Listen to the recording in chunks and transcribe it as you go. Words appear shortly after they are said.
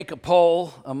Make a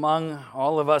poll among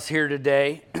all of us here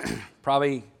today,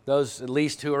 probably those at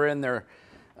least who are in their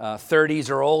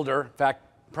 30s or older. In fact,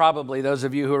 probably those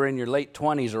of you who are in your late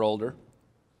 20s or older.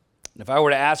 And if I were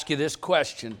to ask you this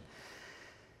question,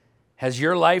 has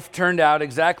your life turned out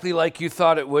exactly like you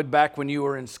thought it would back when you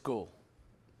were in school?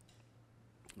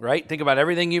 Right? Think about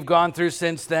everything you've gone through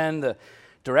since then, the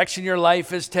direction your life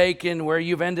has taken, where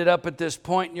you've ended up at this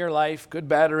point in your life, good,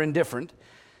 bad, or indifferent.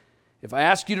 If I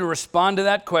ask you to respond to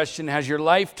that question, has your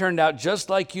life turned out just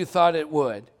like you thought it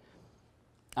would?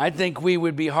 I think we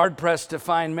would be hard-pressed to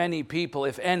find many people,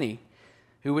 if any,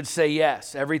 who would say,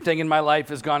 yes, everything in my life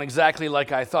has gone exactly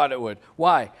like I thought it would.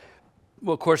 Why?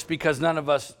 Well, of course, because none of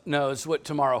us knows what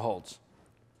tomorrow holds.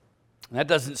 And that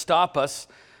doesn't stop us,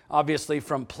 obviously,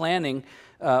 from planning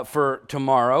for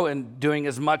tomorrow and doing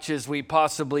as much as we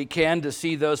possibly can to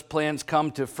see those plans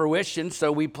come to fruition.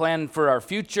 So we plan for our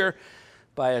future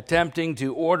by attempting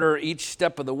to order each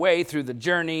step of the way through the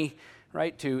journey,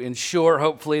 right, to ensure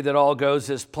hopefully that all goes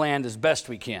as planned as best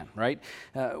we can, right?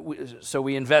 So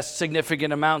we invest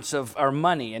significant amounts of our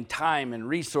money and time and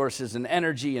resources and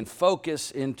energy and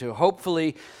focus into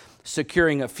hopefully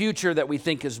securing a future that we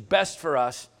think is best for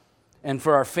us and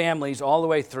for our families all the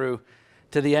way through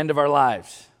to the end of our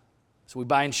lives. So we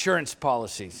buy insurance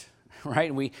policies,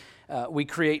 right? We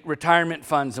create retirement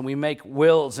funds and we make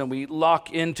wills and we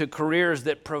lock into careers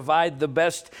that provide the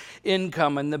best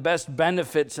income and the best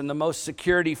benefits and the most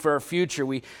security for our future.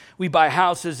 We buy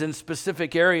houses in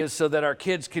specific areas so that our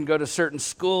kids can go to certain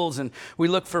schools, and we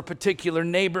look for particular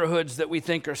neighborhoods that we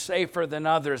think are safer than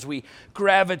others. We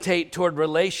gravitate toward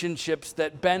relationships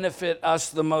that benefit us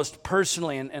the most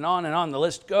personally, and on the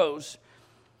list goes.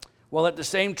 While at the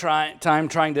same time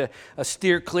trying to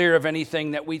steer clear of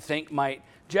anything that we think might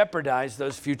jeopardize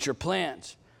those future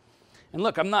plans. And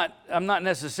look, I'm not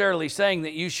necessarily saying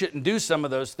that you shouldn't do some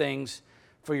of those things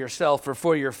for yourself or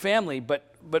for your family,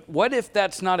 but what if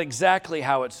that's not exactly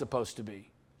how it's supposed to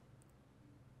be?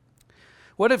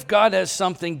 What if God has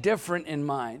something different in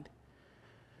mind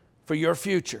for your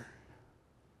future?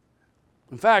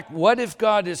 In fact, what if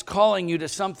God is calling you to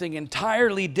something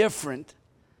entirely different?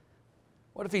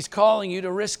 What if He's calling you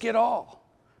to risk it all?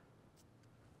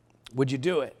 Would you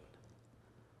do it?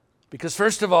 Because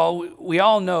first of all, we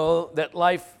all know that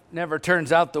life never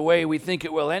turns out the way we think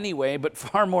it will anyway, but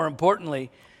far more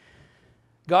importantly,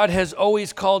 God has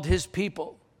always called His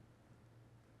people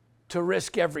to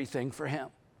risk everything for Him.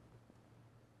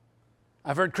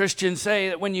 I've heard Christians say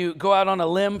that when you go out on a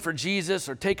limb for Jesus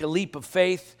or take a leap of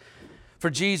faith for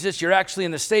Jesus, you're actually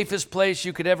in the safest place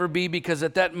you could ever be, because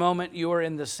at that moment you are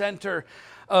in the center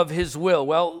of His will.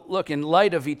 Well, look, in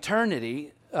light of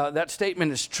eternity, that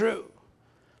statement is true.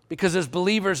 Because as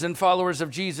believers and followers of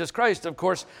Jesus Christ, of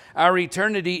course, our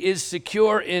eternity is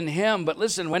secure in Him. But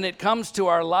listen, when it comes to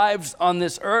our lives on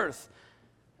this earth,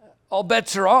 all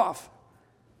bets are off.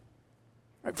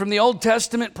 From the Old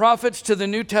Testament prophets to the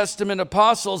New Testament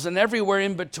apostles and everywhere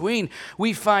in between,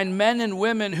 we find men and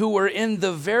women who were in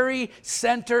the very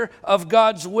center of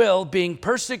God's will, being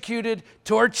persecuted,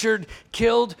 tortured,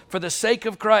 killed for the sake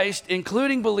of Christ,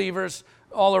 including believers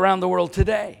all around the world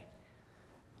today.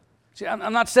 See,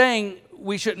 I'm not saying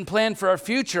we shouldn't plan for our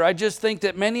future. I just think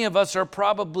that many of us are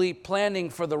probably planning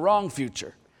for the wrong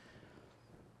future.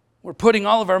 We're putting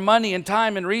all of our money and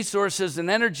time and resources and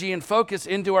energy and focus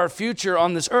into our future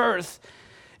on this earth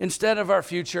instead of our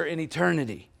future in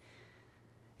eternity.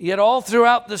 Yet all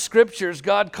throughout the Scriptures,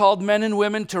 God called men and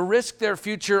women to risk their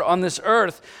future on this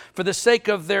earth for the sake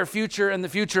of their future and the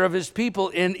future of His people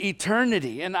in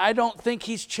eternity. And I don't think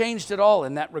He's changed at all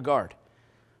in that regard.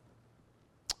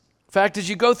 In fact, as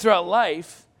you go throughout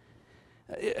life,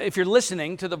 if you're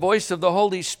listening to the voice of the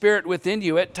Holy Spirit within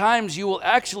you, at times you will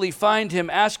actually find Him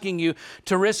asking you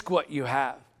to risk what you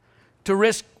have, to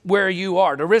risk where you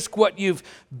are, to risk what you've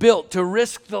built, to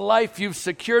risk the life you've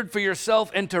secured for yourself,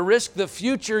 and to risk the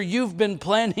future you've been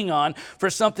planning on for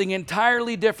something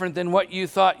entirely different than what you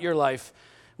thought your life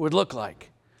would look like.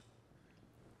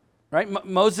 Right?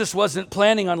 Moses wasn't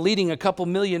planning on leading a couple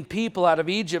million people out of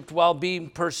Egypt while being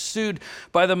pursued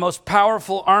by the most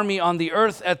powerful army on the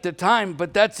earth at the time,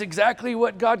 but that's exactly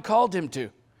what God called him to.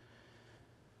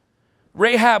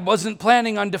 Rahab wasn't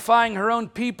planning on defying her own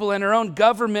people and her own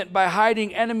government by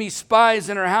hiding enemy spies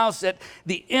in her house at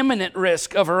the imminent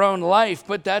risk of her own life,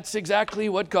 but that's exactly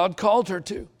what God called her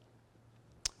to.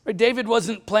 David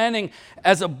wasn't planning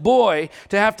as a boy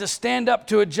to have to stand up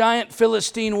to a giant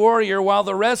Philistine warrior while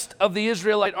the rest of the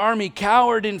Israelite army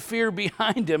cowered in fear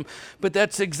behind him, but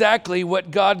that's exactly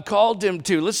what God called him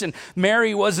to. Listen,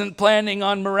 Mary wasn't planning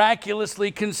on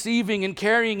miraculously conceiving and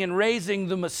carrying and raising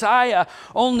the Messiah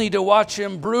only to watch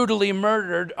him brutally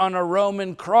murdered on a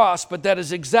Roman cross, but that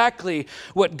is exactly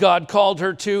what God called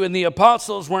her to, and the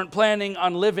apostles weren't planning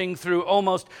on living through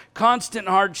almost constant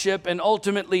hardship and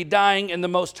ultimately dying in the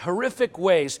most horrific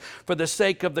ways for the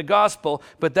sake of the gospel,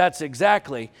 but that's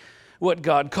exactly what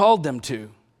God called them to.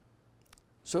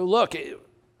 So look,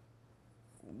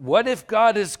 what if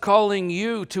God is calling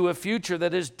you to a future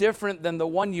that is different than the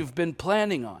one you've been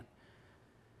planning on?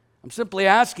 I'm simply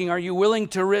asking, are you willing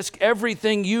to risk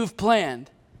everything you've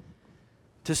planned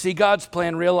to see God's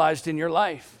plan realized in your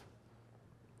life?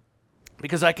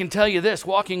 Because I can tell you this,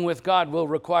 walking with God will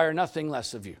require nothing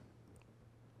less of you.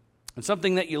 And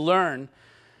something that you learn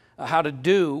how to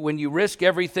do when you risk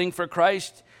everything for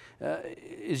Christ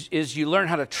is you learn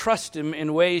how to trust him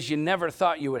in ways you never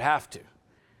thought you would have to.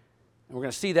 And we're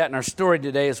going to see that in our story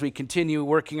today as we continue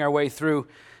working our way through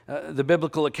the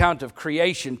biblical account of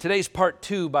creation. Today's part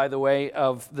 2, by the way,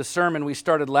 of the sermon we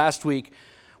started last week,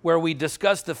 where we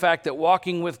discussed the fact that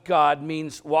walking with God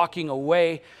means walking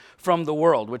away from the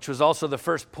world, which was also the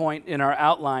first point in our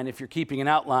outline. If you're keeping an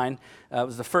outline, it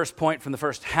was the first point from the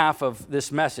first half of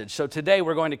this message. So today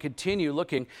we're going to continue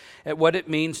looking at what it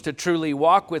means to truly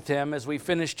walk with him as we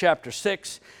finish chapter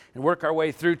 6 and work our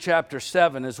way through chapter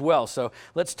 7 as well. So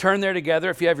let's turn there together.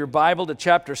 If you have your Bible to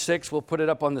chapter 6, we'll put it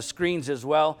up on the screens as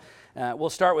well. We'll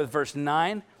start with verse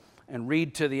 9 and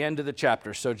read to the end of the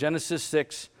chapter. So Genesis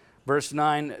 6, verse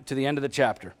 9 to the end of the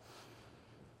chapter.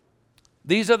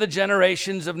 These are the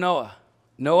generations of Noah.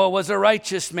 Noah was a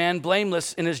righteous man,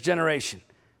 blameless in his generation.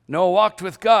 Noah walked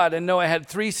with God, and Noah had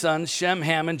 3 sons, Shem,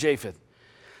 Ham, and Japheth.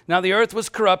 Now the earth was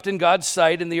corrupt in God's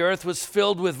sight, and the earth was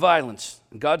filled with violence.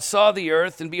 And God saw the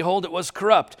earth, and behold, it was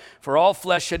corrupt, for all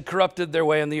flesh had corrupted their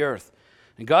way on the earth.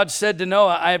 And God said to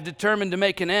Noah, I have determined to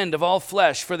make an end of all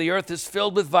flesh, for the earth is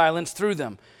filled with violence through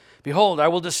them. Behold, I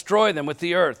will destroy them with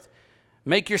the earth.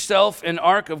 Make yourself an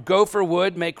ark of gopher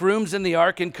wood, make rooms in the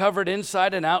ark, and cover it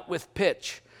inside and out with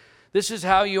pitch. This is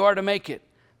how you are to make it.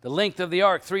 The length of the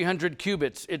ark, 300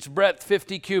 cubits, its breadth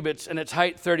 50 cubits, and its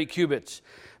height 30 cubits.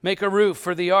 Make a roof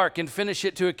for the ark, and finish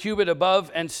it to a cubit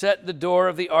above, and set the door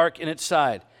of the ark in its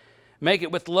side. Make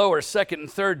it with lower, second,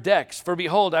 and third decks. For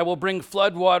behold, I will bring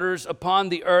flood waters upon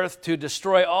the earth to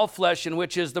destroy all flesh, in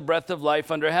which is the breath of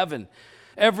life under heaven.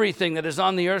 Everything that is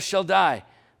on the earth shall die.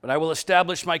 But I will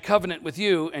establish my covenant with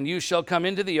you, and you shall come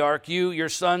into the ark, you, your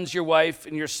sons, your wife,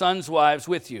 and your sons' wives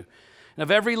with you. And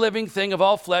of every living thing of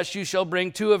all flesh you shall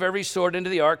bring 2 of every sort into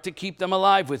the ark to keep them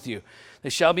alive with you. They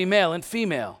shall be male and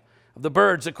female. Of the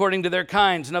birds according to their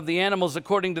kinds, and of the animals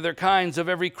according to their kinds, of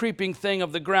every creeping thing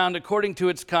of the ground according to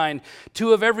its kind,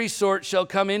 2 of every sort shall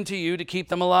come into you to keep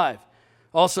them alive.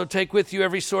 Also take with you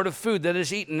every sort of food that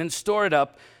is eaten, and store it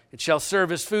up. It shall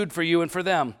serve as food for you and for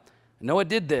them. And Noah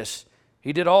did this.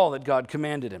 He did all that God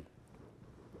commanded him.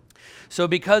 So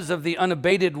because of the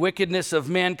unabated wickedness of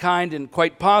mankind and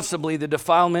quite possibly the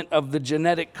defilement of the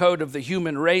genetic code of the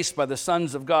human race by the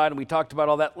sons of God, and we talked about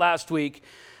all that last week,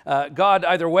 God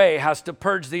either way has to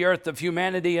purge the earth of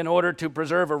humanity in order to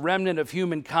preserve a remnant of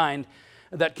humankind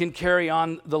that can carry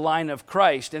on the line of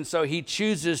Christ. And so he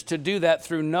chooses to do that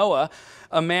through Noah,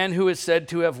 a man who is said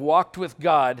to have walked with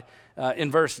God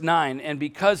in verse 9. And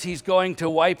because he's going to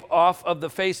wipe off of the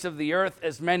face of the earth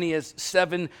as many as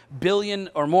 7 billion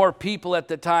or more people at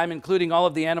the time, including all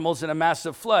of the animals in a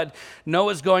massive flood,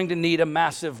 Noah's going to need a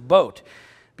massive boat,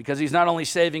 because he's not only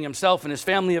saving himself and his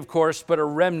family, of course, but a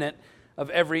remnant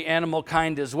of every animal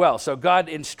kind as well. So God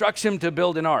instructs him to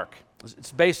build an ark.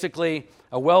 It's basically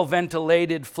a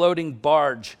well-ventilated floating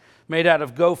barge made out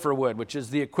of gopher wood, which is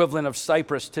the equivalent of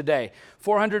cypress today.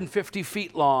 450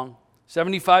 feet long,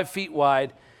 75 feet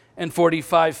wide, and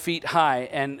 45 feet high.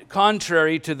 And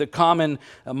contrary to the common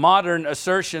modern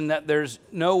assertion that there's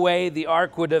no way the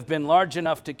ark would have been large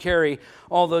enough to carry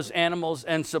all those animals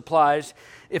and supplies,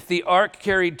 if the ark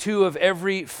carried 2 of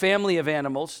every family of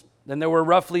animals, then there were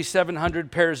roughly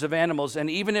 700 pairs of animals. And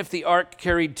even if the ark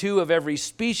carried 2 of every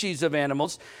species of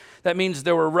animals, that means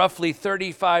there were roughly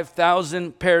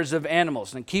 35,000 pairs of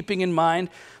animals. And keeping in mind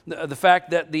the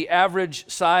fact that the average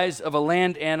size of a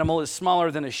land animal is smaller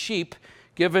than a sheep,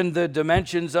 given the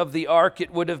dimensions of the ark,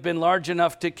 it would have been large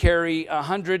enough to carry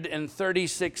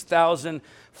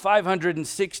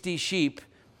 136,560 sheep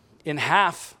in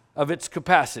half of its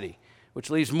capacity, which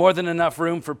leaves more than enough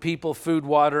room for people, food,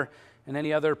 water, and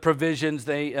any other provisions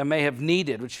they may have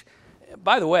needed, which,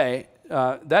 by the way,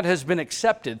 that has been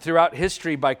accepted throughout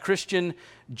history by Christian,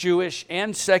 Jewish,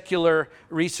 and secular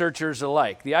researchers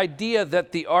alike. The idea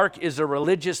that the ark is a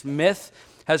religious myth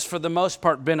has for the most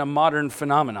part been a modern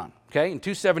phenomenon. Okay? In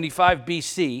 275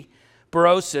 BC,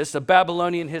 Berosus, a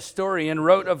Babylonian historian,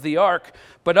 wrote of the ark,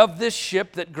 but of this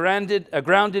ship that grounded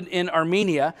in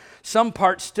Armenia, some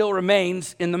part still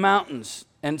remains in the mountains,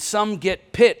 and some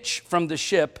get pitch from the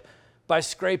ship by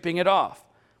scraping it off.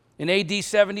 In AD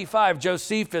 75,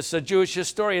 Josephus, a Jewish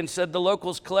historian, said the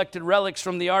locals collected relics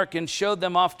from the ark and showed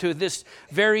them off to this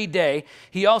very day.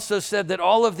 He also said that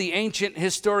all of the ancient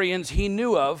historians he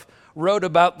knew of wrote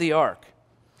about the ark.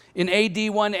 In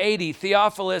AD 180,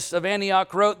 Theophilus of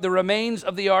Antioch wrote, "The remains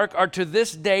of the ark are to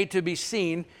this day to be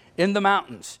seen in the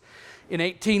mountains." In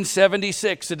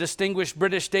 1876, a distinguished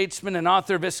British statesman and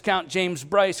author, Viscount James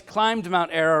Bryce, climbed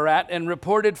Mount Ararat and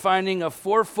reported finding a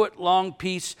 4-foot-long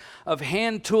piece of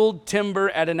hand-tooled timber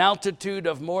at an altitude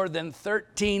of more than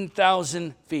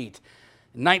 13,000 feet.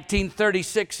 In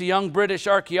 1936, a young British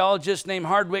archaeologist named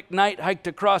Hardwick Knight hiked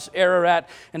across Ararat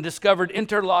and discovered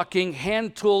interlocking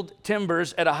hand-tooled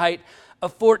timbers at a height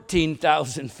of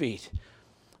 14,000 feet.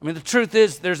 I mean, the truth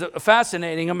is there's a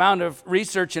fascinating amount of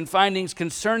research and findings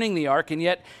concerning the ark, and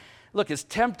yet, look, as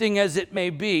tempting as it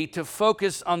may be to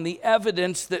focus on the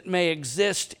evidence that may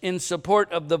exist in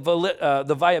support of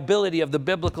the viability of the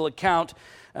biblical account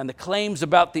and the claims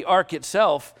about the ark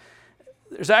itself,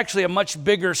 there's actually a much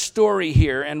bigger story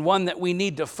here, and one that we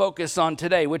need to focus on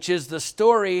today, which is the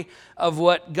story of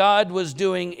what God was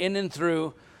doing in and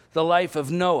through the life of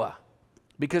Noah.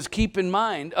 Because keep in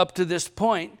mind, up to this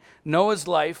point, Noah's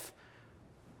life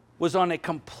was on a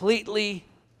completely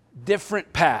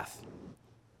different path.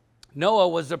 Noah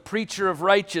was a preacher of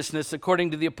righteousness, according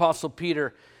to the Apostle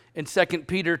Peter in 2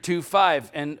 Peter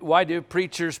 2:5. And why do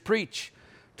preachers preach?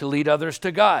 To lead others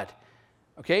to God.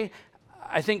 Okay?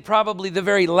 I think probably the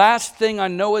very last thing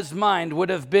on Noah's mind would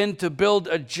have been to build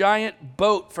a giant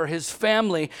boat for his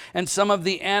family and some of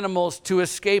the animals to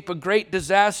escape a great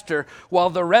disaster, while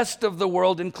the rest of the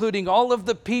world, including all of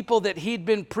the people that he'd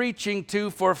been preaching to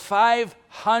for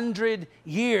 500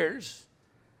 years,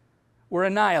 were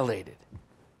annihilated.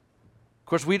 Of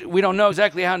course, we don't know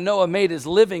exactly how Noah made his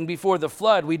living before the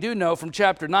flood. We do know from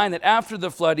chapter 9 that after the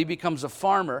flood, he becomes a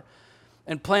farmer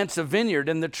and plants a vineyard.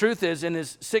 And the truth is, in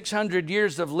his 600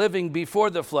 years of living before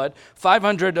the flood,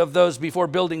 500 of those before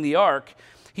building the ark,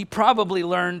 he probably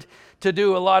learned to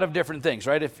do a lot of different things,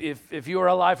 right? If you were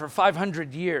alive for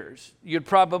 500 years, you'd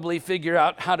probably figure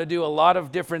out how to do a lot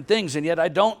of different things. And yet I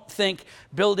don't think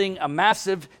building a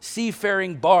massive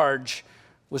seafaring barge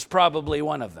was probably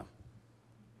one of them.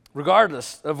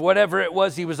 Regardless of whatever it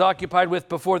was he was occupied with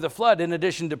before the flood, in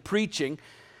addition to preaching,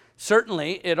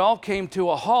 certainly it all came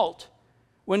to a halt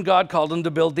when God called him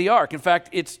to build the ark. In fact,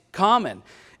 it's common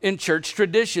in church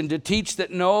tradition to teach that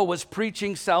Noah was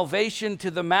preaching salvation to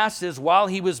the masses while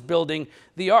he was building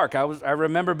the ark. I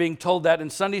remember being told that in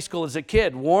Sunday school as a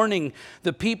kid, warning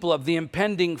the people of the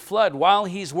impending flood while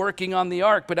he's working on the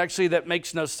ark. But actually that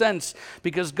makes no sense,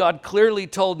 because God clearly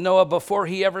told Noah before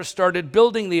he ever started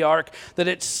building the ark that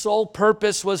its sole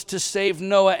purpose was to save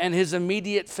Noah and his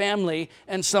immediate family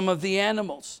and some of the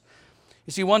animals.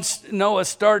 You see, once Noah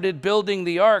started building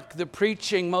the ark, the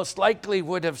preaching most likely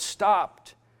would have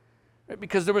stopped, right?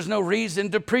 Because there was no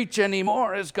reason to preach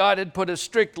anymore, as God had put a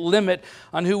strict limit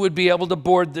on who would be able to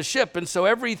board the ship. And so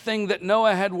everything that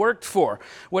Noah had worked for,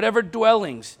 whatever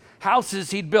dwellings, houses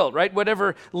he'd built, right?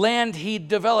 Whatever land he'd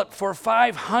developed for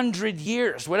 500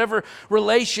 years, whatever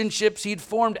relationships he'd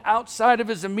formed outside of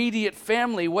his immediate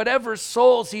family, whatever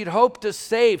souls he'd hoped to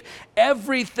save,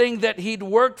 everything that he'd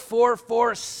worked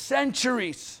for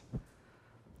centuries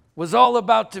was all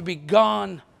about to be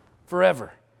gone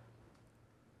forever.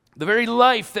 The very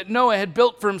life that Noah had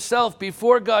built for himself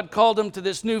before God called him to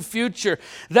this new future,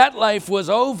 that life was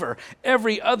over.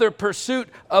 Every other pursuit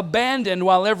abandoned,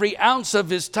 while every ounce of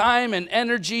his time and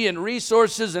energy and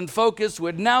resources and focus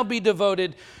would now be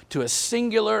devoted to a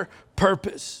singular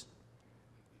purpose: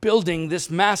 building this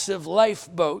massive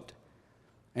lifeboat.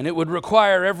 And it would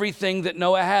require everything that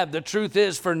Noah had. The truth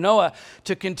is, for Noah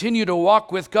to continue to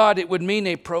walk with God, it would mean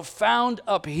a profound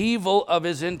upheaval of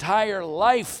his entire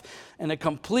life and a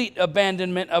complete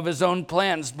abandonment of his own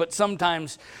plans. But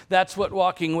sometimes that's what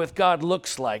walking with God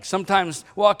looks like. Sometimes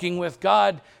walking with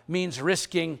God means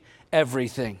risking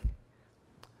everything.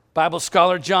 Bible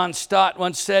scholar John Stott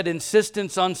once said,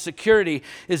 "Insistence on security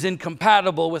is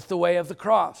incompatible with the way of the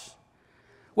cross."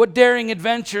 What daring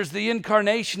adventures the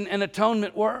incarnation and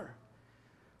atonement were.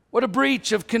 What a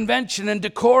breach of convention and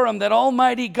decorum that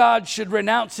Almighty God should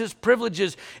renounce his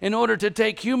privileges in order to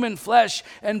take human flesh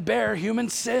and bear human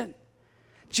sin.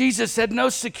 Jesus had no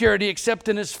security except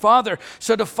in his Father.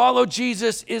 So to follow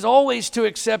Jesus is always to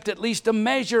accept at least a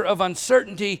measure of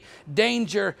uncertainty,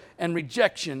 danger, and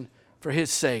rejection for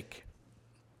his sake.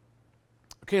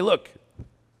 Okay, look.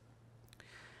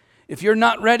 If you're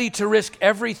not ready to risk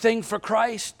everything for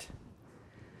Christ,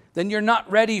 then you're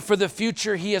not ready for the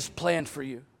future he has planned for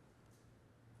you.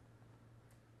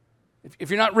 If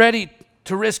you're not ready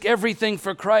to risk everything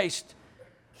for Christ,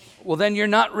 well, then you're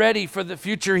not ready for the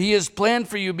future he has planned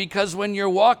for you, because when you're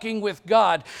walking with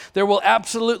God, there will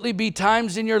absolutely be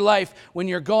times in your life when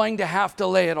you're going to have to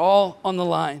lay it all on the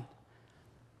line.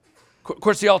 Of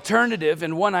course, the alternative,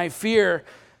 and one I fear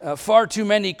far too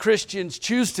many Christians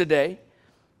choose today,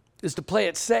 is to play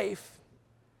it safe,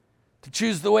 to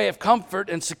choose the way of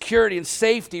comfort and security and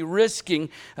safety, risking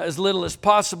as little as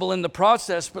possible in the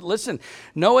process. But listen,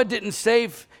 Noah didn't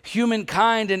save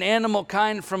humankind and animal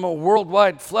kind from a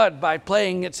worldwide flood by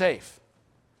playing it safe.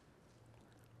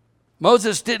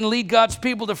 Moses didn't lead God's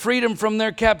people to freedom from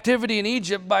their captivity in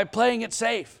Egypt by playing it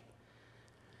safe.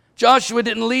 Joshua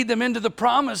didn't lead them into the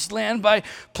promised land by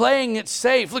playing it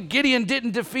safe. Look, Gideon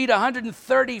didn't defeat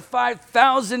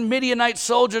 135,000 Midianite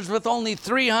soldiers with only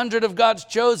 300 of God's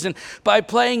chosen by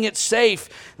playing it safe.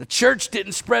 The church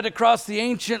didn't spread across the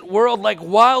ancient world like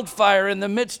wildfire in the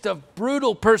midst of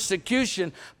brutal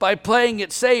persecution by playing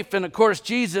it safe. And of course,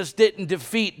 Jesus didn't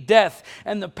defeat death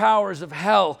and the powers of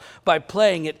hell by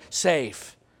playing it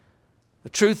safe. The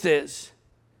truth is,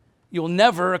 you'll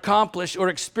never accomplish or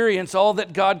experience all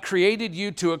that God created you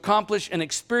to accomplish and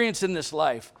experience in this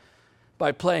life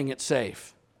by playing it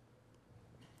safe.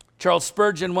 Charles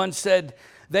Spurgeon once said,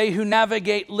 "They who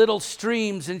navigate little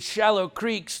streams and shallow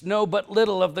creeks know but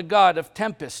little of the God of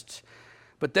tempests.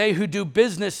 But they who do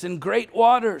business in great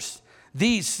waters,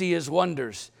 these see his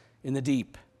wonders in the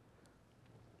deep."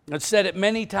 I've said it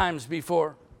many times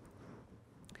before.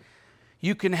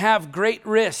 You can have great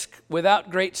risk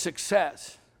without great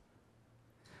success.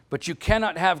 But you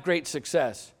cannot have great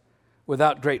success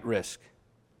without great risk.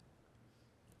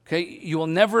 Okay? You will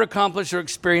never accomplish or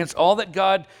experience all that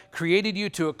God created you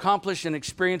to accomplish and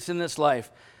experience in this life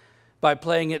by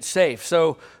playing it safe.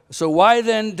 So why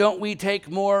then don't we take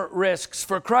more risks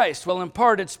for Christ? Well, in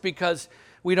part it's because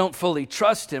we don't fully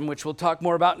trust him, which we'll talk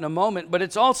more about in a moment, but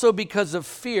it's also because of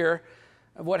fear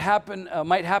of what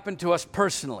might happen to us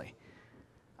personally.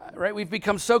 Right? We've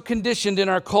become so conditioned in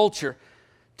our culture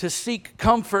to seek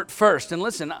comfort first. And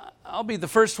listen, I'll be the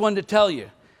first one to tell you,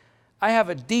 I have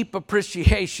a deep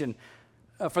appreciation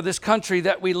for this country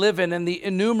that we live in and the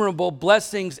innumerable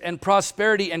blessings and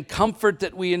prosperity and comfort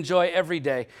that we enjoy every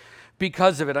day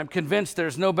because of it. I'm convinced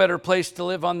there's no better place to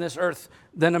live on this earth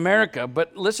than America.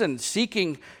 But listen,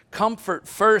 seeking comfort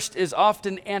first is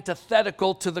often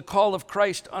antithetical to the call of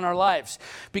Christ on our lives,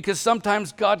 because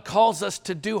sometimes God calls us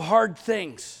to do hard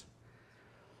things.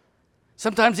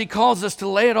 Sometimes he calls us to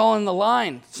lay it all on the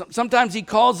line. Sometimes he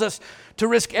calls us to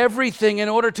risk everything in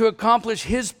order to accomplish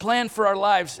his plan for our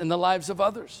lives and the lives of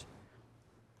others.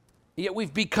 Yet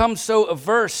we've become so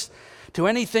averse to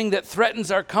anything that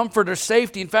threatens our comfort or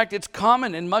safety. In fact, it's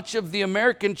common in much of the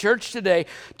American church today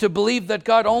to believe that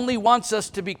God only wants us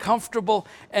to be comfortable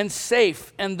and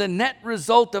safe. And the net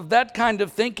result of that kind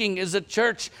of thinking is a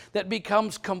church that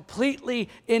becomes completely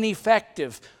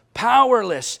ineffective,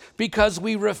 powerless, because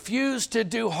we refuse to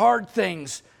do hard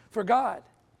things for God.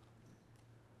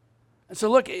 And so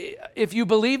look, if you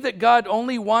believe that God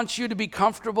only wants you to be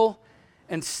comfortable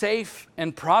and safe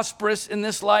and prosperous in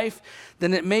this life,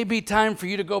 then it may be time for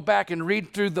you to go back and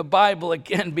read through the Bible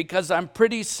again, because I'm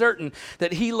pretty certain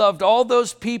that he loved all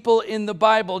those people in the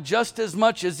Bible just as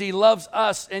much as he loves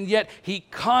us, and yet he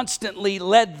constantly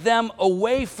led them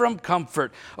away from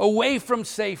comfort, away from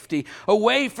safety,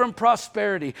 away from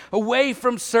prosperity, away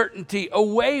from certainty,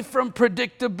 away from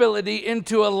predictability,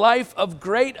 into a life of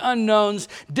great unknowns,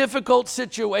 difficult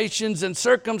situations and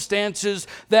circumstances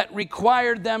that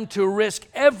required them to risk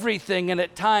everything, and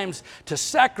at times to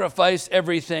sacrifice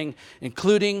everything,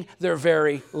 including their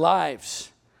very lives.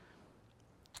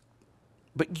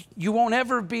 But you won't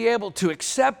ever be able to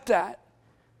accept that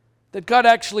God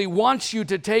actually wants you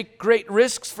to take great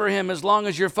risks for him, as long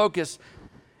as your focus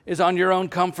is on your own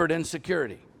comfort and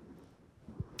security.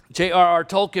 J.R.R.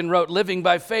 Tolkien wrote, "Living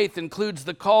by faith includes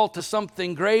the call to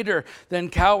something greater than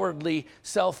cowardly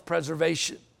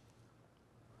self-preservation."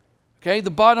 Okay,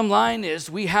 the bottom line is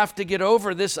we have to get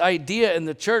over this idea in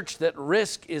the church that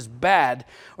risk is bad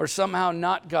or somehow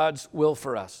not God's will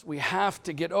for us. We have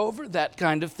to get over that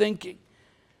kind of thinking.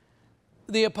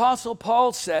 The Apostle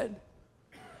Paul said,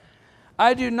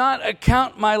 "I do not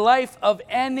account my life of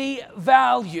any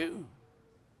value."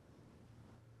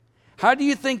 How do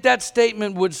you think that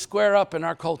statement would square up in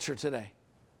our culture today?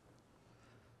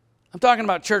 I'm talking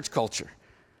about church culture.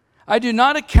 I do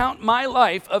not account my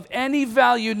life of any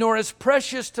value nor as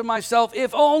precious to myself,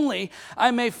 if only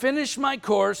I may finish my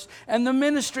course and the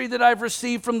ministry that I've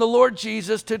received from the Lord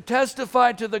Jesus to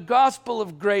testify to the gospel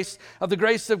of grace, of the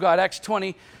grace of God. Acts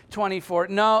 20:24.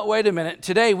 No, wait a minute.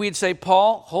 Today we'd say,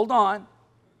 Paul, hold on.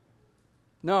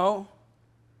 No,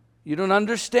 you don't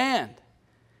understand.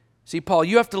 See, Paul,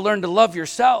 you have to learn to love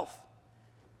yourself.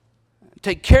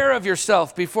 Take care of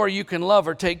yourself before you can love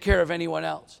or take care of anyone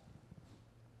else.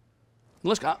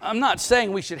 Look, I'm not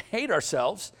saying we should hate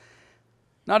ourselves.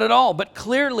 Not at all. But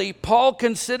clearly, Paul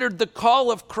considered the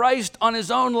call of Christ on his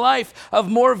own life of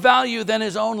more value than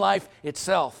his own life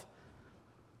itself.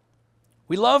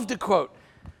 We love to quote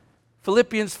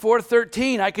Philippians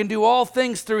 4:13, I can do all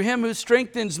things through him who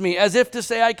strengthens me, as if to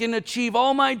say I can achieve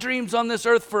all my dreams on this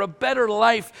earth for a better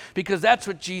life because that's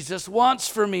what Jesus wants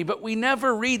for me. But we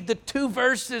never read the two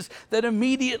verses that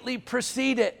immediately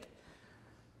precede it.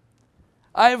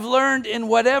 I've learned in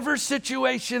whatever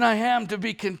situation I am to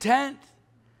be content.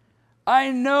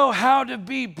 I know how to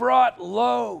be brought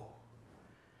low,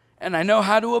 and I know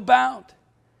how to abound.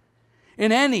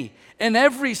 In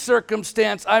every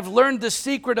circumstance, I've learned the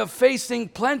secret of facing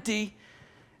plenty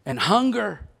and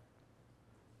hunger,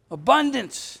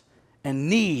 abundance and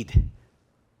need.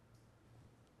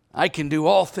 I can do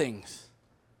all things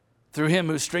through him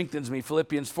who strengthens me,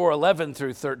 Philippians 4:11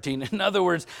 through 13. In other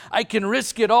words, I can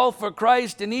risk it all for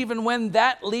Christ, and even when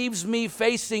that leaves me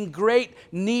facing great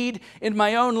need in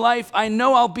my own life, I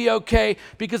know I'll be okay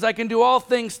because I can do all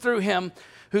things through him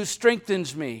who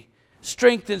strengthens me.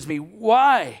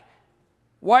 Why?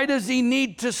 Why does he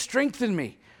need to strengthen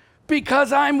me?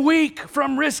 Because I'm weak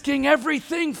from risking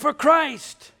everything for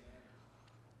Christ.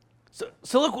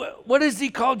 So look, what has he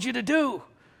called you to do?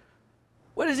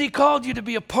 What has he called you to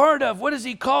be a part of? What has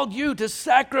he called you to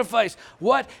sacrifice?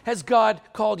 What has God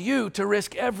called you to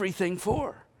risk everything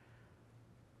for?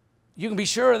 You can be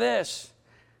sure of this.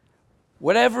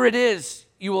 Whatever it is,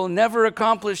 you will never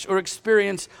accomplish or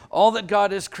experience all that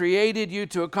God has created you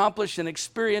to accomplish and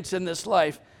experience in this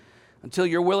life until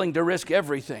you're willing to risk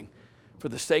everything for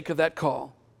the sake of that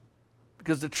call.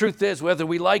 Because the truth is, whether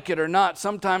we like it or not,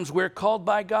 sometimes we're called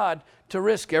by God to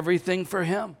risk everything for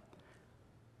him.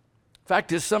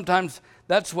 Fact is, sometimes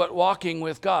that's what walking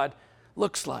with God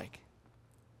looks like.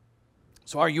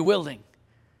 So are you willing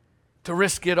to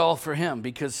risk it all for him?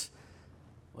 Because,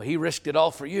 well, he risked it all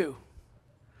for you.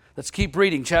 Let's keep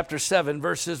reading chapter 7,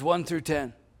 verses 1 through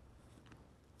 10.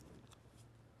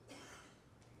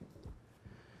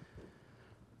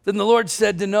 Then the Lord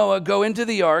said to Noah, go into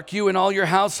the ark, you and all your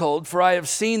household, for I have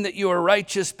seen that you are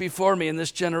righteous before me in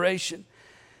this generation.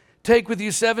 Take with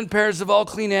you 7 pairs of all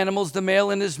clean animals, the male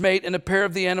and his mate, and a pair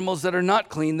of the animals that are not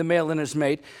clean, the male and his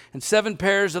mate, and 7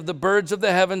 pairs of the birds of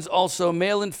the heavens, also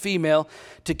male and female,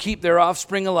 to keep their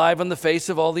offspring alive on the face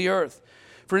of all the earth.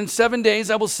 For in 7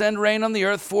 days I will send rain on the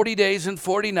earth 40 days and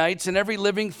 40 nights, and every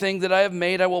living thing that I have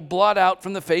made I will blot out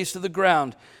from the face of the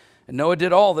ground. And Noah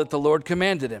did all that the Lord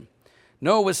commanded him.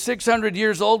 Noah was 600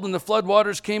 years old when the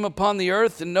floodwaters came upon the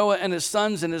earth, and Noah and his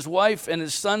sons and his wife and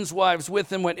his sons' wives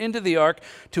with him went into the ark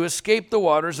to escape the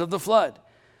waters of the flood.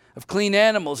 Of clean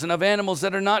animals and of animals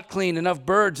that are not clean, and of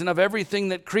birds and of everything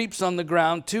that creeps on the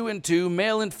ground, 2 and 2,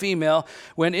 male and female,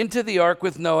 went into the ark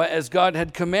with Noah as God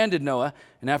had commanded Noah.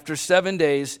 And after 7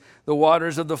 days, the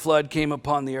waters of the flood came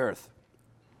upon the earth.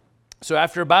 So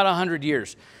after about 100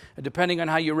 years, depending on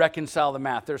how you reconcile the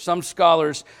math. There are some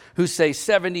scholars who say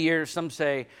 70 years, some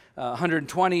say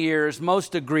 120 years.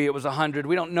 Most agree it was 100.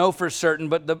 We don't know for certain,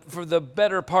 but for the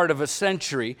better part of a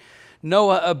century,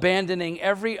 Noah, abandoning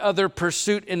every other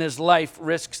pursuit in his life,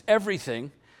 risks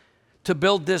everything to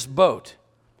build this boat.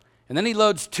 And then he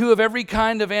loads 2 of every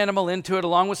kind of animal into it,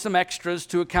 along with some extras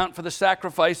to account for the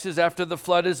sacrifices after the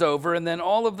flood is over, and then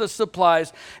all of the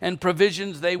supplies and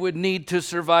provisions they would need to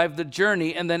survive the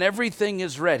journey, and then everything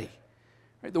is ready.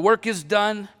 The work is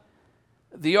done.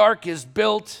 The ark is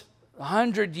built.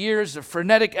 100 years of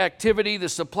frenetic activity. The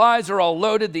supplies are all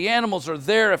loaded. The animals are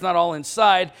there, if not all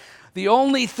inside. The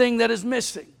only thing that is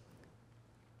missing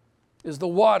is the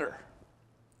water,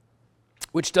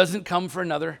 which doesn't come for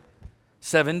another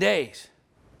 7 days.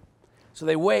 So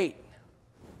they wait.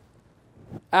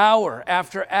 Hour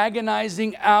after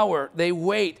agonizing hour, they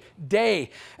wait. Day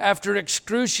after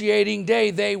excruciating day,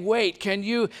 they wait. Can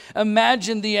you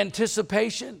imagine the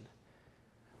anticipation,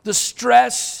 the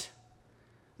stress,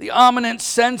 the ominous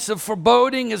sense of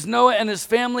foreboding as Noah and his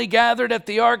family gathered at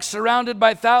the ark, surrounded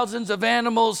by thousands of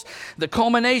animals, the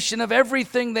culmination of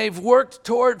everything they've worked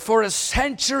toward for a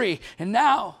century. And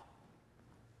now,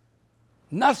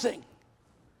 Nothing.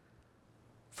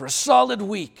 For a solid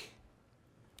week,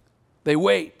 they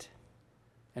wait,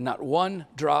 and not one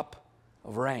drop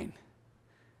of rain.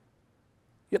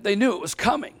 Yet they knew it was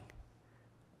coming,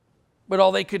 but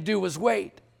all they could do was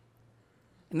wait.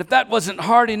 And if that wasn't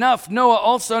hard enough, Noah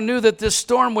also knew that this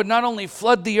storm would not only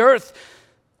flood the earth,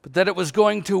 but that it was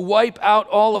going to wipe out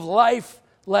all of life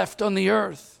left on the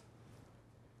earth.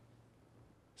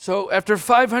 So after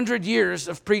 500 years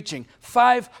of preaching,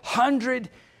 500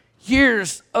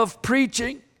 years of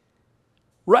preaching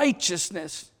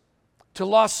righteousness to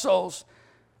lost souls,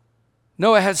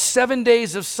 Noah has 7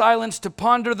 days of silence to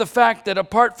ponder the fact that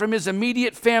apart from his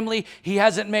immediate family, he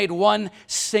hasn't made one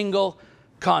single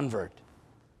convert.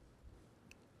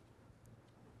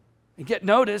 And yet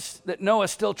notice that Noah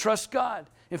still trusts God.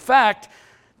 In fact,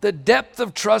 the depth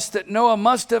of trust that Noah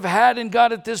must have had in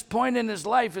God at this point in his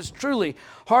life is truly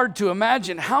hard to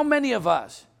imagine. How many of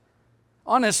us,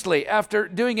 honestly, after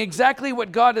doing exactly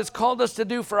what God has called us to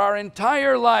do for our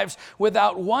entire lives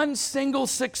without one single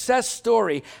success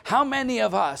story, how many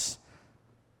of us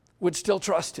would still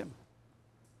trust him?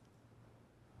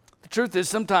 The truth is,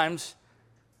 sometimes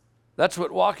that's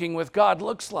what walking with God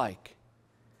looks like.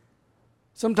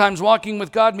 Sometimes walking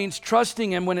with God means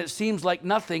trusting him when it seems like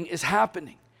nothing is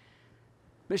happening.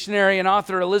 Missionary and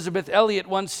author Elizabeth Elliot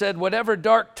once said, "Whatever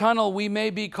dark tunnel we may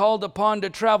be called upon to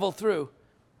travel through,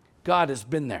 God has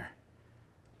been there."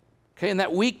 Okay, and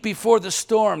that week before the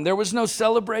storm, there was no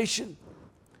celebration.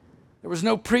 There was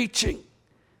no preaching.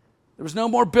 There was no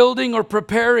more building or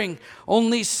preparing,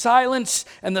 only silence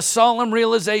and the solemn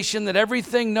realization that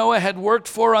everything Noah had worked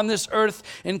for on this earth,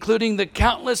 including the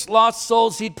countless lost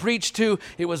souls he'd preached to,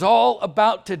 it was all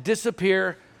about to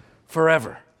disappear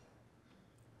forever.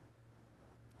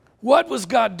 What was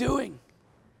God doing?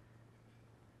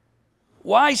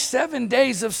 Why 7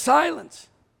 days of silence?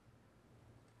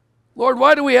 Lord,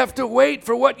 why do we have to wait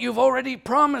for what you've already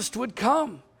promised would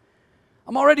come?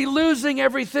 I'm already losing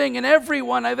everything and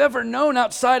everyone I've ever known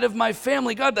outside of my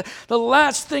family. God, the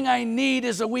last thing I need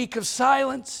is a week of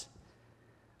silence.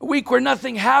 A week where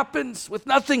nothing happens, with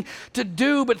nothing to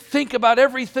do but think about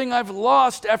everything I've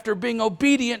lost after being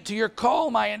obedient to your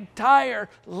call my entire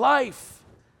life.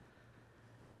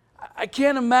 I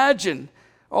can't imagine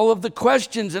all of the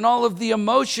questions and all of the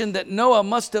emotion that Noah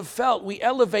must have felt. We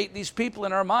elevate these people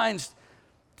in our minds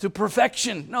to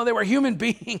perfection. No, they were human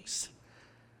beings.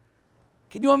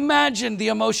 Can you imagine the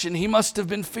emotion he must have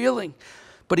been feeling?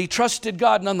 But he trusted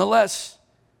God nonetheless,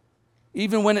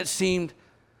 even when it seemed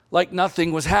like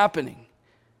nothing was happening.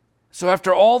 So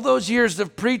after all those years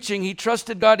of preaching, he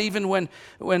trusted God even when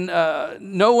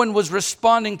no one was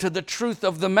responding to the truth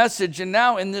of the message. And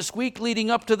now in this week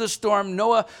leading up to the storm,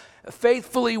 Noah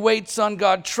faithfully waits on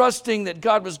God, trusting that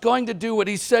God was going to do what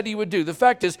he said he would do. The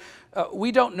fact is,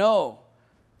 we don't know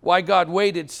why God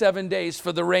waited 7 days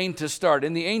for the rain to start.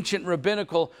 In the ancient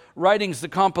rabbinical writings, the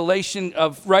compilation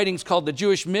of writings called the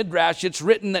Jewish Midrash, it's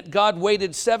written that God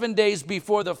waited 7 days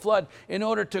before the flood in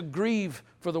order to grieve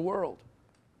for the world.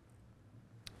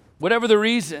 Whatever the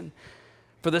reason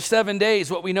for the 7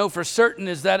 days, what we know for certain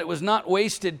is that it was not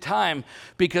wasted time,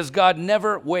 because God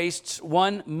never wastes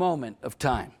one moment of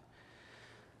time.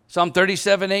 Psalm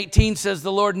 37:18 says,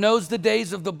 "The Lord knows the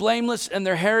days of the blameless, and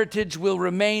their heritage will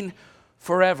remain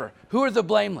forever." Who are the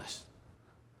blameless?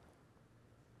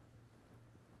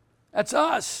 That's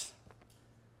us.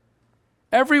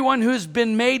 Everyone who's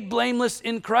been made blameless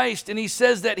in Christ. And he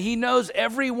says that he knows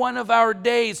every one of our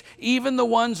days, even the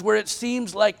ones where it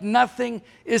seems like nothing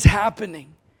is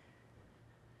happening.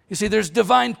 You see, there's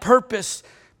divine purpose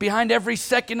behind every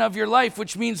second of your life,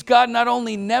 which means God not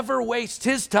only never wastes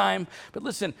his time, but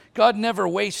listen, God never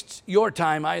wastes your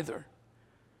time either.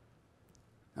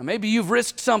 Now, maybe you've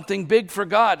risked something big for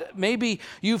God. Maybe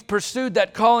you've pursued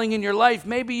that calling in your life.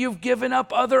 Maybe you've given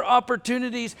up other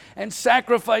opportunities and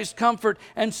sacrificed comfort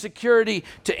and security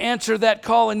to answer that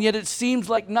call, and yet it seems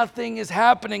like nothing is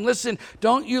happening. Listen,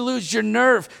 don't you lose your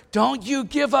nerve. Don't you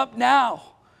give up now.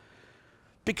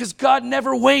 Because God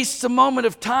never wastes a moment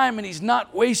of time, and he's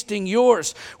not wasting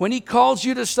yours. When he calls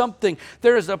you to something,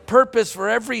 there is a purpose for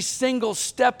every single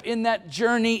step in that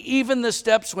journey, even the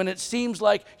steps when it seems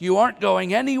like you aren't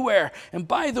going anywhere. And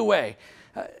by the way,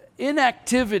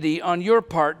 inactivity on your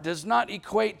part does not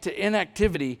equate to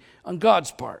inactivity on God's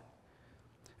part.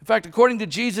 In fact, according to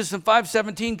Jesus in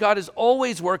 5:17, God is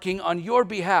always working on your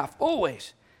behalf,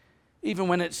 always, even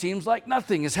when it seems like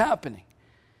nothing is happening.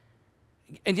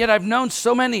 And yet I've known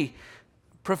so many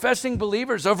professing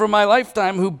believers over my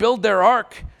lifetime who build their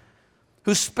ark,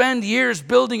 who spend years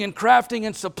building and crafting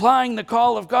and supplying the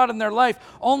call of God in their life,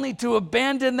 only to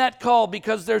abandon that call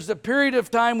because there's a period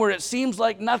of time where it seems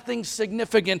like nothing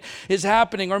significant is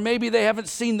happening, or maybe they haven't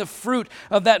seen the fruit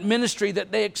of that ministry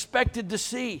that they expected to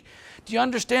see. Do you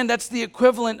understand? That's the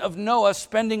equivalent of Noah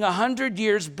spending 100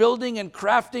 years building and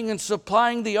crafting and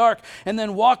supplying the ark, and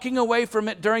then walking away from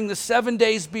it during the 7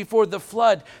 days before the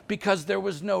flood because there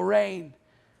was no rain.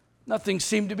 Nothing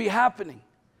seemed to be happening.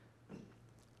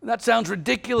 That sounds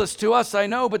ridiculous to us, I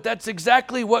know, but that's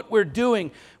exactly what we're doing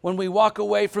when we walk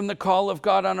away from the call of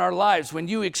God on our lives. When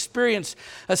you experience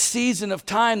a season of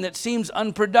time that seems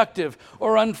unproductive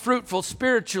or unfruitful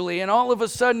spiritually, and all of a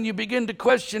sudden you begin to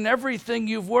question everything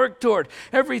you've worked toward,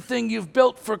 everything you've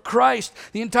built for Christ,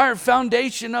 the entire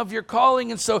foundation of your calling,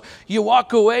 and so you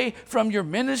walk away from your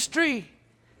ministry.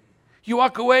 You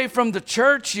walk away from the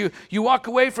church, you walk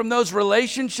away from those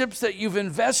relationships that you've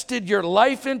invested your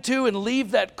life into, and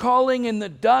leave that calling in the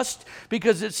dust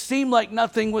because it seemed like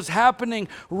nothing was happening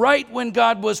right when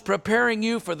God was preparing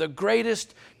you for the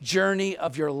greatest journey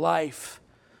of your life.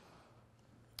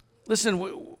 Listen,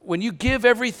 when you give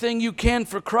everything you can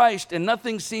for Christ and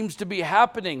nothing seems to be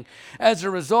happening as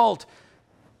a result,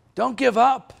 don't give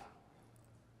up.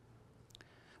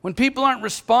 When people aren't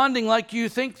responding like you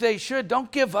think they should,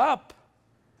 don't give up.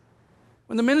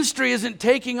 When the ministry isn't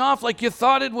taking off like you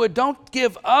thought it would, don't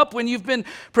give up. When you've been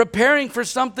preparing for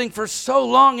something for so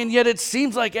long and yet it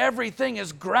seems like everything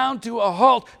is ground to a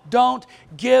halt, don't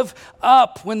give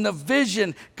up. When the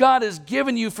vision God has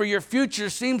given you for your future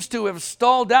seems to have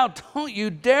stalled out, don't you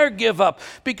dare give up,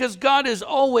 because God is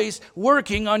always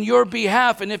working on your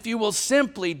behalf. And if you will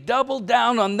simply double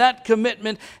down on that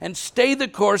commitment and stay the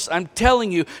course, I'm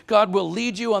telling you, God will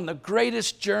lead you on the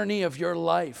greatest journey of your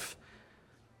life.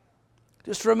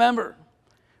 Just remember,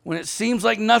 when it seems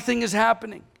like nothing is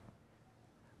happening,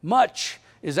 much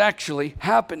is actually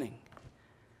happening,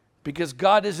 because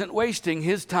God isn't wasting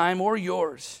His time or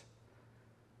yours.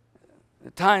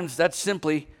 At times, that's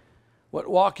simply what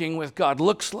walking with God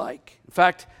looks like. In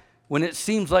fact, when it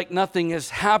seems like nothing is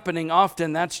happening,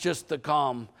 often that's just the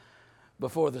calm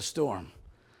before the storm.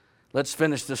 Let's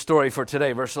finish the story for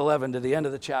today, verse 11 to the end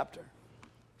of the chapter.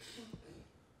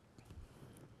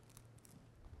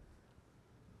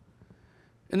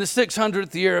 In the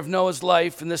 600th year of Noah's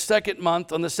life, in the second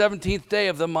month, on the 17th day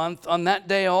of the month, on that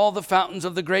day all the fountains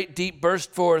of the great deep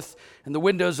burst forth, and the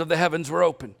windows of the heavens were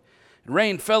open. And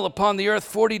rain fell upon the earth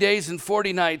 40 days and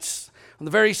 40 nights. On the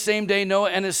very same day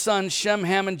Noah and his sons, Shem,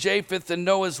 Ham, and Japheth, and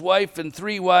Noah's wife, and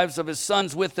 3 wives of his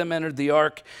sons with them entered the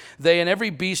ark. They and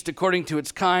every beast according to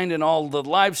its kind, and all the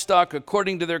livestock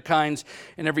according to their kinds,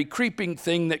 and every creeping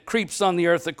thing that creeps on the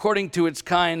earth according to its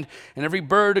kind, and every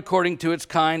bird according to its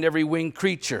kind, every winged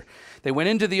creature. They went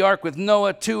into the ark with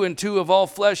Noah, 2 and 2 of all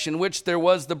flesh, in which there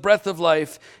was the breath of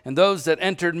life. And those that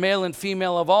entered, male and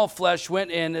female of all flesh,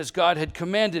 went in as God had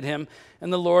commanded him,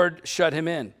 and the Lord shut him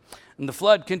in. And the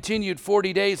flood continued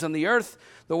 40 days on the earth.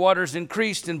 The waters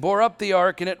increased and bore up the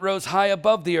ark, and it rose high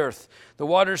above the earth. The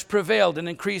waters prevailed and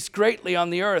increased greatly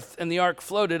on the earth, and the ark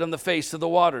floated on the face of the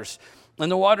waters.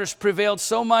 And the waters prevailed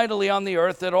so mightily on the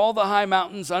earth that all the high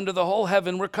mountains under the whole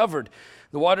heaven were covered.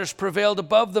 The waters prevailed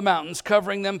above the mountains,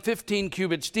 covering them 15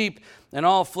 cubits deep, and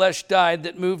all flesh died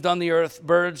that moved on the earth,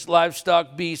 birds,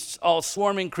 livestock, beasts, all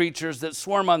swarming creatures that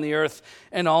swarm on the earth,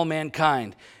 and all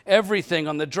mankind. Everything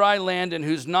on the dry land in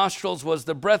whose nostrils was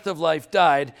the breath of life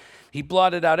died. He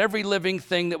blotted out every living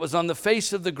thing that was on the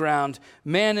face of the ground,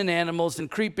 man and animals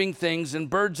and creeping things and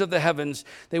birds of the heavens.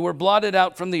 They were blotted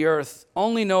out from the earth.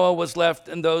 Only Noah was left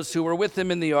and those who were with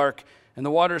him in the ark, and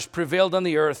the waters prevailed on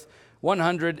the earth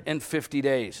 150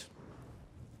 days.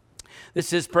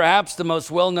 This is perhaps the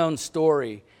most well-known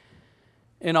story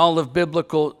in all of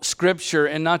biblical scripture,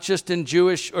 and not just in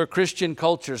Jewish or Christian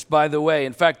cultures, by the way.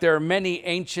 In fact, there are many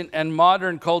ancient and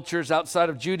modern cultures outside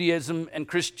of Judaism and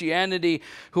Christianity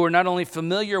who are not only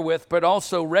familiar with, but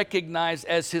also recognize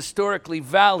as historically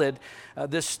valid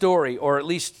this story, or at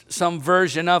least some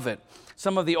version of it.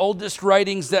 Some of the oldest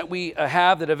writings that we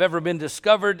have that have ever been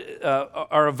discovered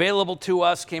are available to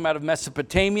us, came out of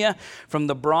Mesopotamia from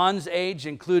the Bronze Age,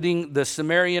 including the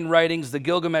Sumerian writings, the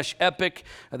Gilgamesh epic,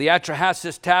 the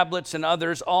Atrahasis tablets, and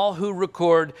others, all who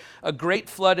record a great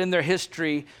flood in their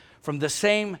history from the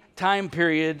same time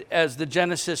period as the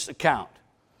Genesis account.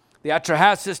 The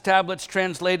Atrahasis tablets,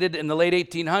 translated in the late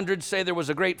 1800s, say there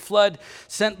was a great flood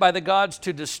sent by the gods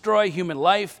to destroy human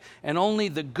life, and only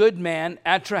the good man,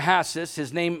 Atrahasis,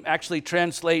 his name actually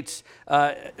translates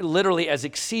literally as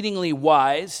exceedingly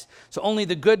wise. So only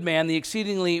the good man, the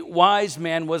exceedingly wise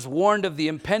man, was warned of the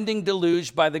impending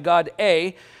deluge by the god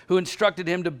A, who instructed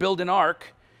him to build an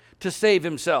ark to save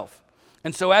himself.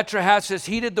 And so Atrahasis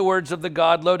heeded the words of the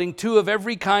god, loading 2 of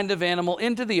every kind of animal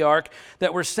into the ark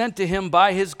that were sent to him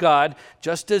by his god,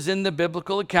 just as in the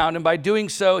biblical account. And by doing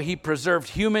so, he preserved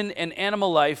human and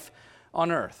animal life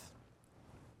on earth.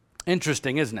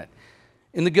 Interesting, isn't it?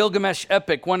 In the Gilgamesh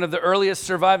epic, one of the earliest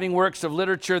surviving works of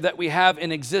literature that we have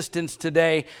in existence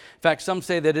today, in fact, some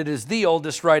say that it is the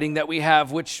oldest writing that we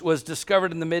have, which was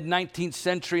discovered in the mid-19th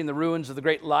century in the ruins of the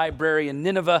great library in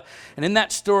Nineveh. And in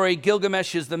that story,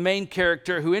 Gilgamesh is the main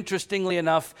character who, interestingly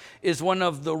enough, is one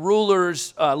of the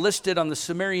rulers listed on the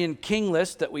Sumerian king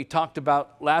list that we talked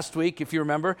about last week, if you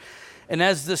remember. And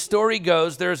as the story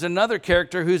goes, there's another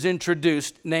character who's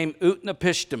introduced named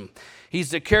Utnapishtim.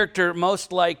 He's the character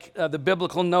most like the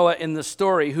biblical Noah in the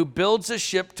story, who builds a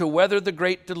ship to weather the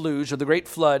great deluge or the great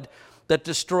flood that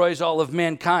destroys all of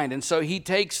mankind. And so he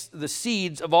takes the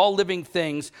seeds of all living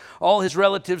things, all his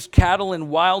relatives, cattle and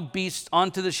wild beasts,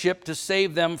 onto the ship to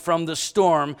save them from the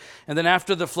storm. And then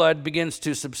after the flood begins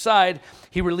to subside,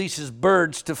 he releases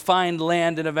birds to find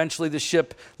land, and eventually the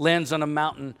ship lands on a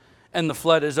mountain and the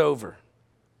flood is over.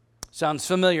 Sounds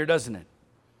familiar, doesn't it?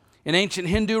 In ancient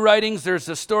Hindu writings, there's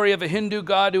a story of a Hindu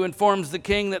god who informs the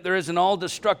king that there is an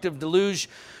all-destructive deluge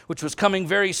which was coming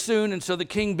very soon, and so the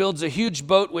king builds a huge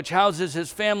boat which houses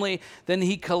his family. Then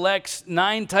he collects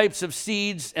 9 types of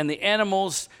seeds and the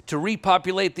animals to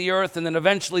repopulate the earth, and then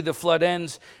eventually the flood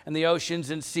ends and the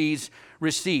oceans and seas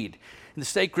recede. In the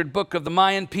sacred book of the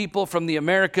Mayan people from the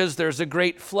Americas, there's a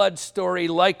great flood story.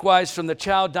 Likewise, from the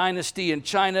Chou dynasty in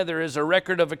China, there is a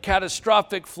record of a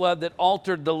catastrophic flood that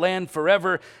altered the land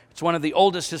forever. It's one of the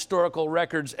oldest historical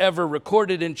records ever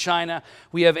recorded in China.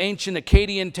 We have ancient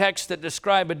Akkadian texts that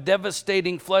describe a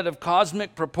devastating flood of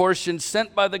cosmic proportions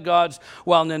sent by the gods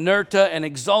while Ninurta, an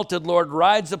exalted lord,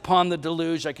 rides upon the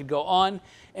deluge. I could go on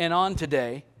and on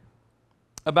today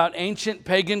about ancient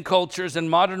pagan cultures and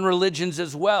modern religions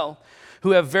as well,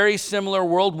 who have very similar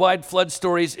worldwide flood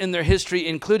stories in their history,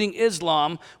 including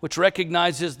Islam, which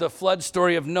recognizes the flood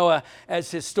story of Noah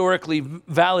as historically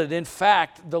valid. In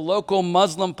fact, the local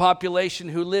Muslim population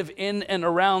who live in and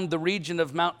around the region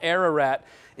of Mount Ararat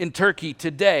in Turkey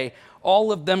today,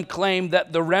 all of them claim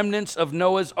that the remnants of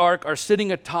Noah's Ark are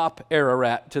sitting atop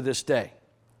Ararat to this day.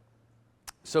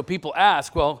 So people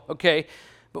ask, well, okay,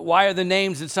 but why are the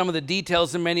names and some of the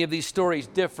details in many of these stories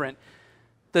different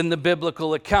than the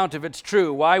biblical account if it's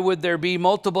true? Why would there be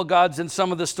multiple gods in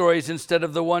some of the stories instead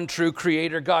of the one true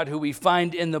creator God who we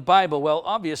find in the Bible? Well,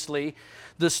 obviously,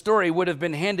 the story would have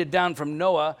been handed down from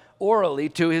Noah orally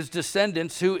to his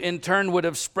descendants, who in turn would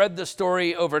have spread the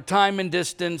story over time and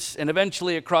distance and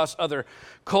eventually across other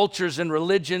cultures and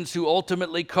religions, who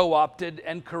ultimately co-opted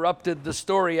and corrupted the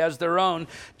story as their own,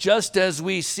 just as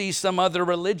we see some other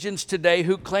religions today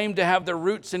who claim to have their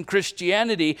roots in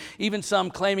Christianity, even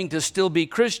some claiming to still be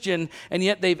Christian, and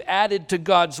yet they've added to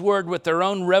God's word with their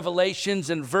own revelations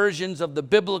and versions of the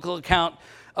biblical account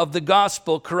of the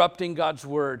gospel, corrupting God's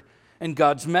word and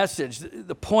God's message.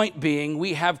 The point being,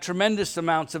 we have tremendous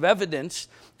amounts of evidence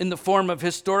in the form of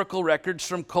historical records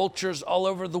from cultures all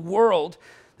over the world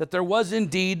that there was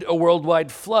indeed a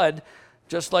worldwide flood,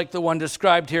 just like the one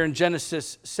described here in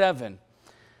Genesis 7.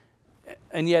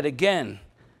 And yet again,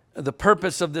 the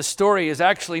purpose of this story is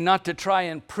actually not to try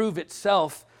and prove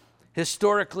itself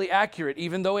historically accurate,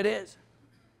 even though it is.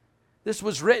 This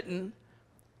was written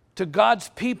to God's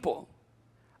people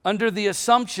under the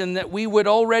assumption that we would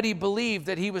already believe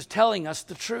that he was telling us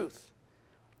the truth.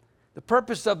 The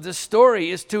purpose of this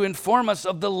story is to inform us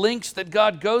of the lengths that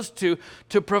God goes to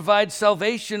provide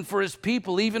salvation for his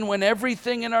people, even when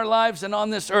everything in our lives and on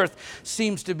this earth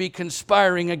seems to be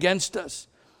conspiring against us.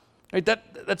 Right?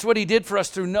 That's what he did for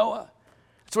us through Noah.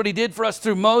 That's what he did for us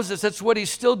through Moses. That's what he's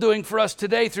still doing for us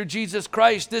today through Jesus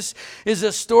Christ. This is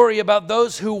a story about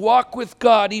those who walk with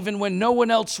God even when no one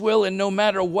else will, and no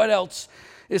matter what else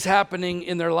is happening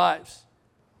in their lives.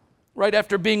 Right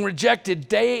after being rejected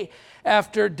day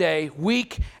after day,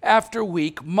 week after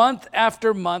week, month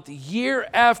after month, year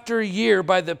after year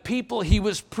by the people he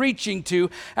was preaching to,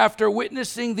 after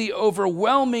witnessing the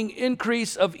overwhelming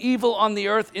increase of evil on the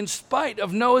earth in spite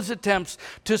of Noah's attempts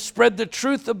to spread the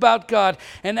truth about God,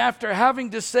 and after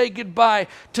having to say goodbye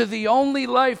to the only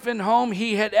life and home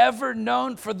he had ever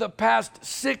known for the past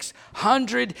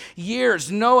 600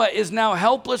 years, Noah is now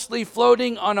helplessly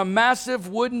floating on a massive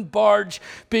wooden barge,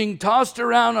 being tossed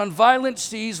around on violent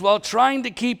seas while trying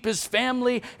to keep his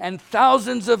family and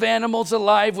thousands of animals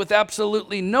alive, with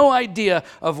absolutely no idea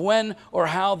of when or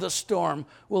how the storm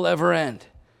will ever end.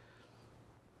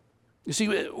 You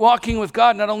see, walking with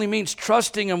God not only means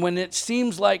trusting him when it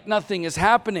seems like nothing is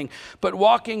happening, but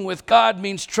walking with God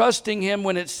means trusting him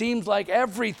when it seems like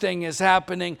everything is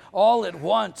happening all at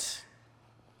once.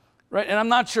 right? And I'm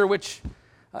not sure which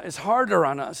is harder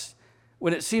on us,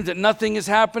 when it seems that nothing is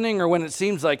happening or when it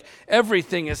seems like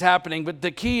everything is happening. But the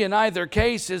key in either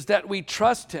case is that we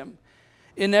trust him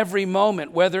in every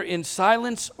moment, whether in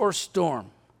silence or storm.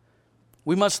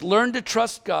 We must learn to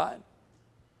trust God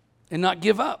and not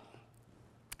give up.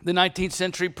 The 19th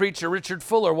century preacher Richard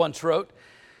Fuller once wrote,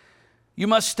 "You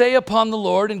must stay upon the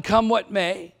Lord and come what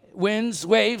may. Winds,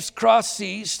 waves, cross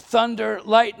seas, thunder,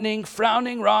 lightning,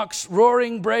 frowning rocks,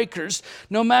 roaring breakers.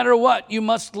 No matter what, you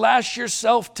must lash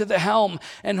yourself to the helm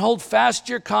and hold fast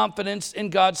your confidence in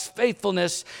God's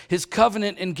faithfulness, his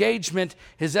covenant engagement,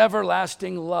 his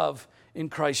everlasting love in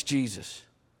Christ Jesus."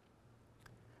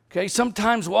 Okay,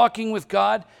 sometimes walking with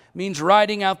God means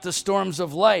riding out the storms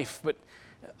of life. But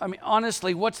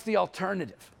honestly, what's the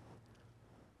alternative?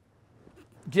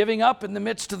 Giving up in the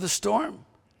midst of the storm?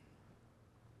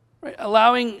 Right?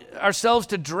 Allowing ourselves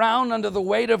to drown under the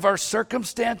weight of our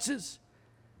circumstances?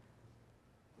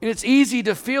 And it's easy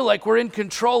to feel like we're in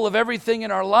control of everything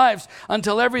in our lives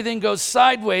until everything goes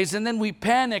sideways, and then we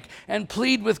panic and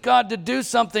plead with God to do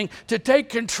something, to take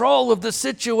control of the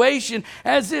situation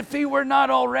as if he were not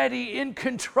already in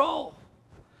control.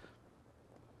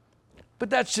 But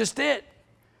that's just it.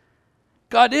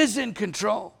 God is in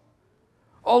control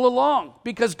all along,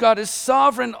 because God is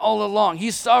sovereign all along.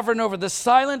 He's sovereign over the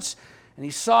silence, and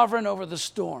he's sovereign over the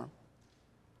storm.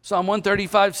 Psalm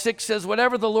 135:6 says,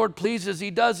 "Whatever the Lord pleases,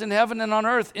 he does in heaven and on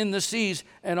earth, in the seas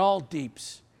and all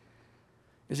deeps."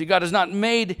 You see, God is not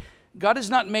made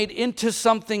into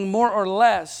something more or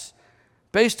less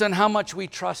based on how much we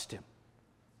trust him.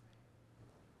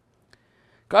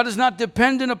 God is not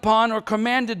dependent upon or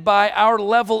commanded by our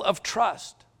level of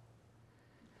trust.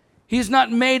 He's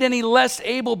not made any less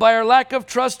able by our lack of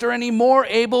trust or any more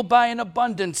able by an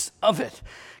abundance of it.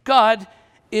 God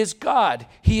is God.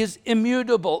 He is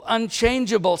immutable,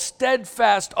 unchangeable,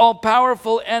 steadfast,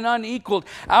 all-powerful, and unequaled.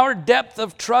 Our depth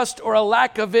of trust or a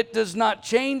lack of it does not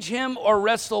change him or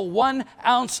wrestle 1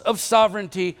 ounce of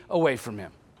sovereignty away from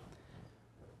him.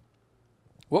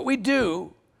 What we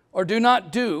do or do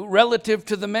not do relative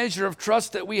to the measure of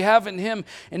trust that we have in him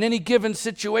in any given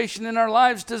situation in our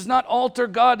lives does not alter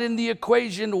God in the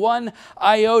equation 1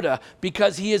 iota,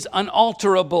 because he is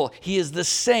unalterable. He is the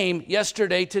same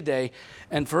yesterday, today,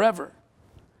 and forever.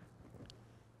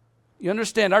 You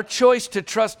understand, our choice to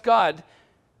trust God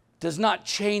does not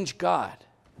change God.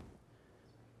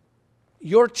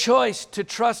 Your choice to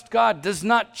trust God does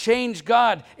not change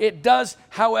God. It does,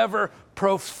 however,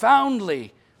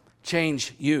 profoundly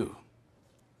change you.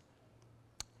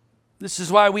 This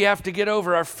is why we have to get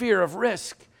over our fear of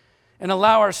risk and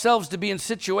allow ourselves to be in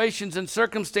situations and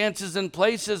circumstances and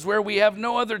places where we have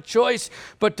no other choice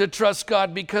but to trust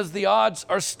God, because the odds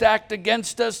are stacked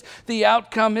against us. The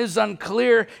outcome is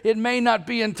unclear. It may not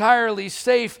be entirely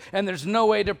safe, and there's no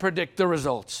way to predict the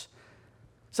results.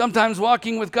 Sometimes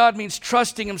walking with God means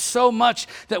trusting him so much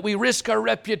that we risk our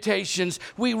reputations,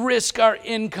 we risk our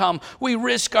income, we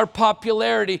risk our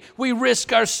popularity, we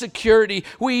risk our security,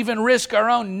 we even risk our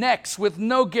own necks with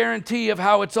no guarantee of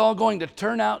how it's all going to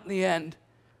turn out in the end.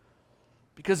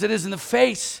 Because it is in the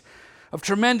face of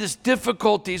tremendous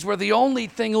difficulties where the only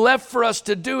thing left for us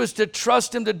to do is to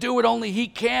trust him to do what only he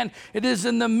can. It is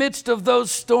in the midst of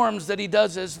those storms that he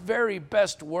does his very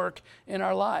best work in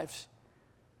our lives.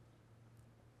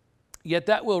 Yet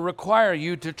that will require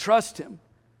you to trust him,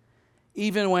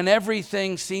 even when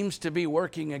everything seems to be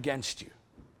working against you.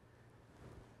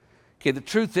 Okay, the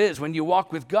truth is, when you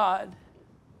walk with God,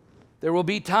 there will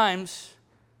be times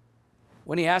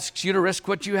when he asks you to risk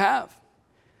what you have,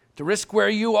 to risk where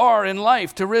you are in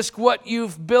life, to risk what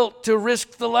you've built, to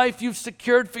risk the life you've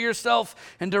secured for yourself,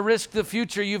 and to risk the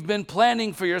future you've been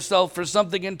planning for yourself for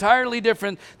something entirely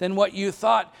different than what you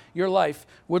thought your life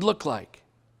would look like.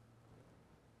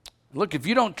 Look, if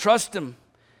you don't trust him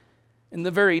in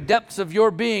the very depths of your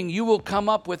being, you will come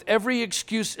up with every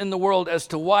excuse in the world as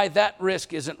to why that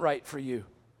risk isn't right for you.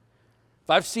 If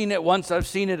I've seen it once, I've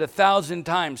seen it 1,000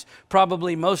 times,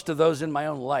 probably most of those in my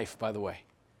own life, by the way.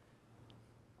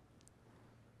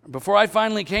 Before I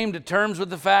finally came to terms with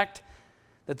the fact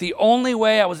that the only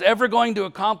way I was ever going to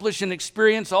accomplish and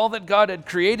experience all that God had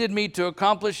created me to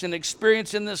accomplish and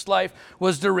experience in this life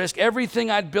was to risk everything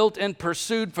I'd built and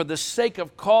pursued for the sake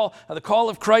of the call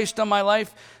of Christ on my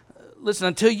life. Listen,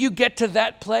 until you get to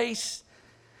that place,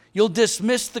 you'll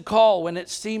dismiss the call when it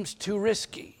seems too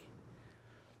risky.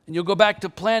 And you'll go back to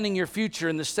planning your future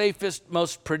in the safest,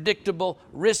 most predictable,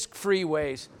 risk-free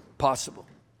ways possible.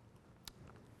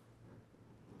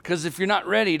 Because if you're not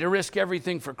ready to risk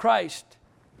everything for Christ,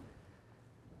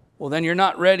 well, then you're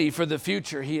not ready for the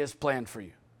future he has planned for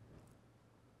you.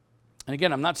 And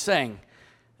again, I'm not saying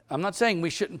I'm not saying we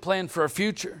shouldn't plan for a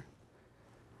future.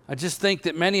 I just think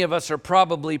that many of us are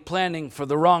probably planning for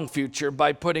the wrong future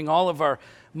by putting all of our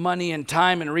money and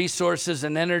time and resources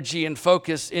and energy and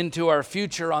focus into our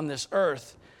future on this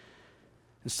earth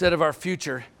instead of our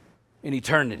future in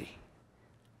eternity.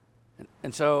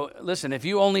 And so, listen, if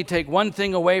you only take one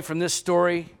thing away from this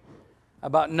story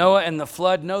about Noah and the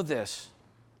flood, know this.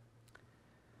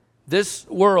 This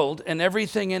world and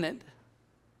everything in it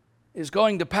is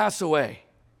going to pass away.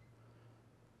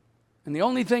 And the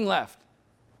only thing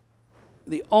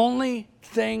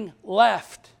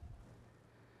left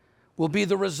will be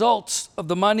the results of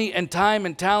the money and time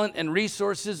and talent and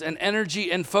resources and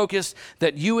energy and focus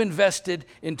that you invested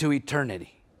into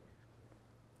eternity.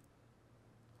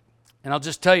 And I'll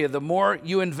just tell you, the more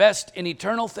you invest in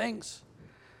eternal things,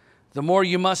 the more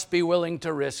you must be willing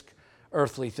to risk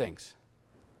earthly things.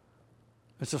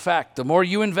 It's a fact. The more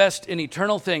you invest in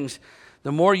eternal things,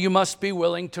 the more you must be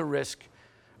willing to risk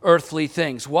earthly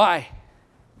things. Why?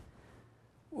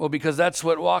 Well, because that's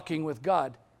what walking with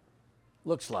God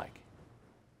looks like.